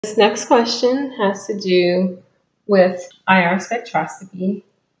This next question has to do with IR spectroscopy.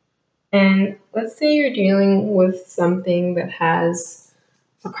 And let's say you're dealing with something that has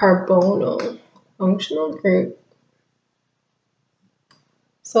a carbonyl functional group.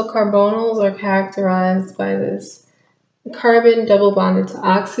 So carbonyls are characterized by this carbon double bonded to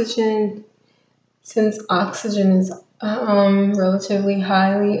oxygen. Since oxygen is relatively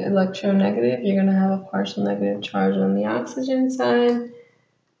highly electronegative, you're going to have a partial negative charge on the oxygen side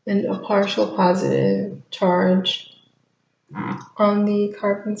and a partial positive charge on the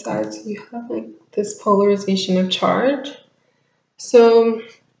carbon side. So you have like this polarization of charge. So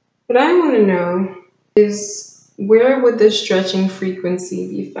what I want to know is, where would the stretching frequency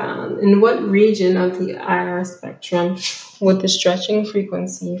be found? In what region of the IR spectrum would the stretching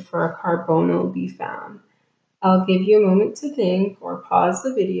frequency for a carbonyl be found? I'll give you a moment to think, or pause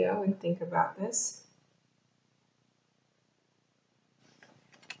the video and think about this.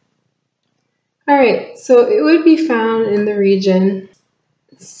 All right, so it would be found in the region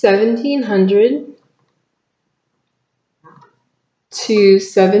 1700 to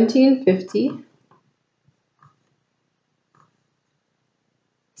 1750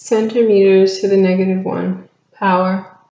 centimeters to the -1 power.